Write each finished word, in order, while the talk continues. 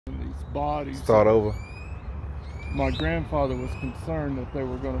bodies. Start over. My grandfather was concerned that they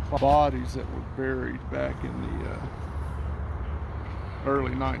were going to find bodies that were buried back in the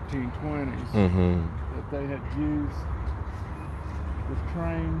early 1920s. That they had used the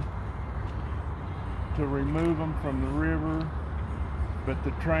train to remove them from the river, but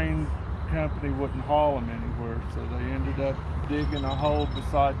the train company wouldn't haul them anywhere, so they ended up digging a hole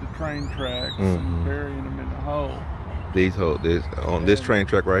beside the train tracks and burying them in the hole. This train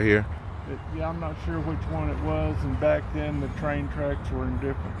track right here? Yeah, I'm not sure which one it was, and back then the train tracks were in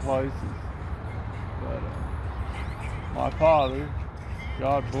different places. But my father,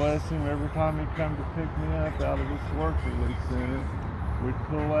 God bless him, every time he'd come to pick me up out of this work release center, we'd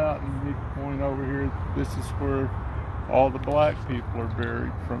pull out and he'd point over here, this is where all the black people are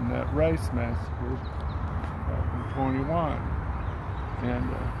buried from that race massacre back in 21. And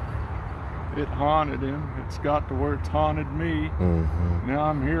it haunted him. It's got to where it's haunted me. Now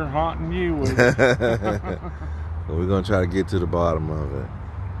I'm here haunting you with it. Well, we're going to try to get to the bottom of it.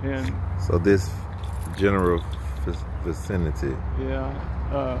 And so this general vicinity. Yeah.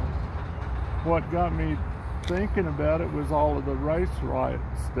 What got me thinking about it was all of the race riot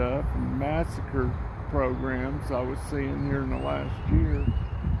stuff and massacre programs I was seeing here in the last year.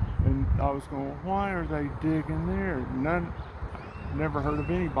 And I was going, why are they digging there? Never heard of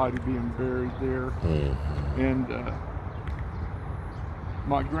anybody being buried there. And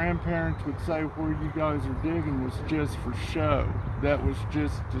my grandparents would say where you guys are digging was just for show. That was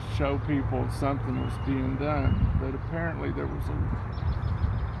just to show people something was being done. But apparently there was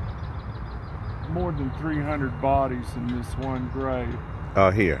more than 300 bodies in this one grave.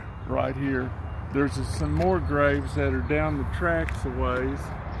 Here? Right here. There's some more graves that are down the tracks a ways,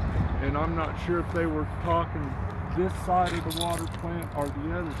 and I'm not sure if they were talking this side of the water plant or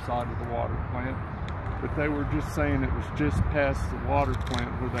the other side of the water plant, but they were just saying it was just past the water plant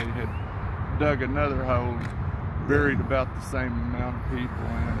where they had dug another hole and buried about the same amount of people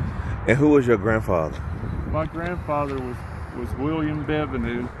in it. And who was your grandfather? My grandfather was William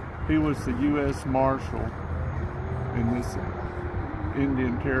Bevenue. He was the U.S. Marshal in this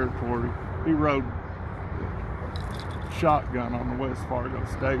Indian Territory. He rode shotgun on the West Fargo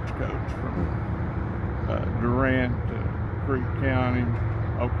stagecoach from Durant to Creek County,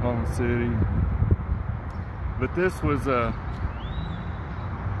 Oklahoma City. But this was a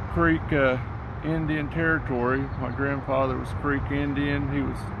Creek Indian Territory. My grandfather was Creek Indian. He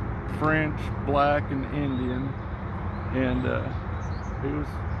was French, black, and Indian. And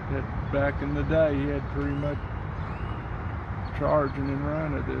back in the day, he had pretty much charge and in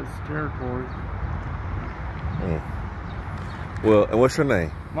run of this territory. Well, and what's your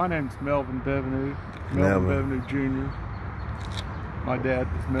name? My name's Melvin Bevenue. Melvin Bevenue Jr. My dad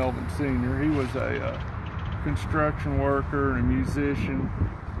was Melvin Sr. He was a construction worker and a musician,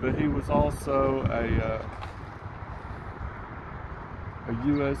 but he was also a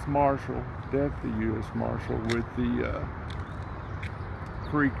U.S. Marshal, deputy U.S. Marshal with the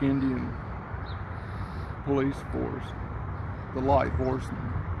Creek Indian Police Force, the Light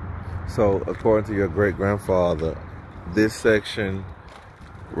Horsemen. So, according to your great-grandfather, this section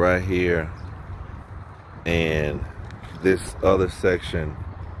right here and this other section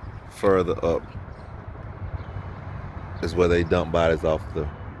further up is where they dump bodies off the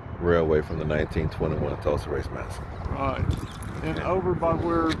railway from the 1921 Tulsa Race Massacre. Right. And over by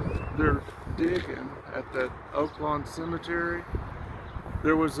where they're digging at that Oaklawn Cemetery,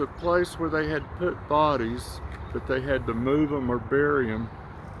 there was a place where they had put bodies, but they had to move them or bury them.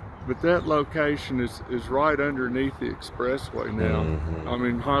 But that location is right underneath the expressway now. I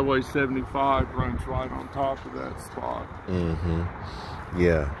mean, Highway 75 runs right on top of that spot.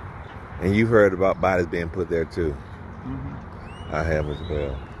 Yeah. And you heard about bodies being put there too. I have as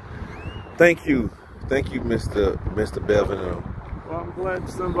well. Thank you. Thank you, Mr. Bevenue. Well, I'm glad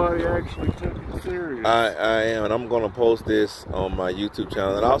somebody actually took it serious. I am, and I'm going to post this on my YouTube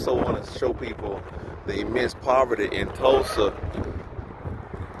channel. And I also want to show people the immense poverty in Tulsa.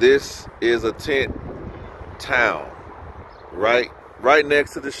 This is a tent town, right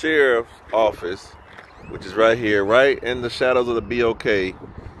next to the sheriff's office, which is right here, right in the shadows of the BOK.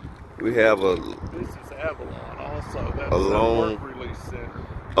 We have This is Avalon also. That's a work release center.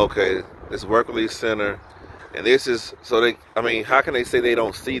 Okay, this work release center. And this is, I mean, how can they say they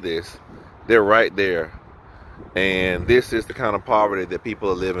don't see this? They're right there. And this is the kind of poverty that people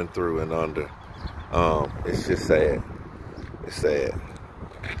are living through and under. It's just sad. It's sad.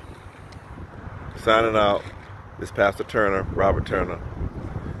 Signing out, this Pastor Turner, Robert Turner.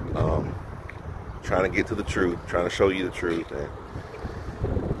 Trying to get to the truth, trying to show you the truth. And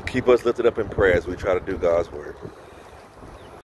keep us lifted up in prayer as we try to do God's word.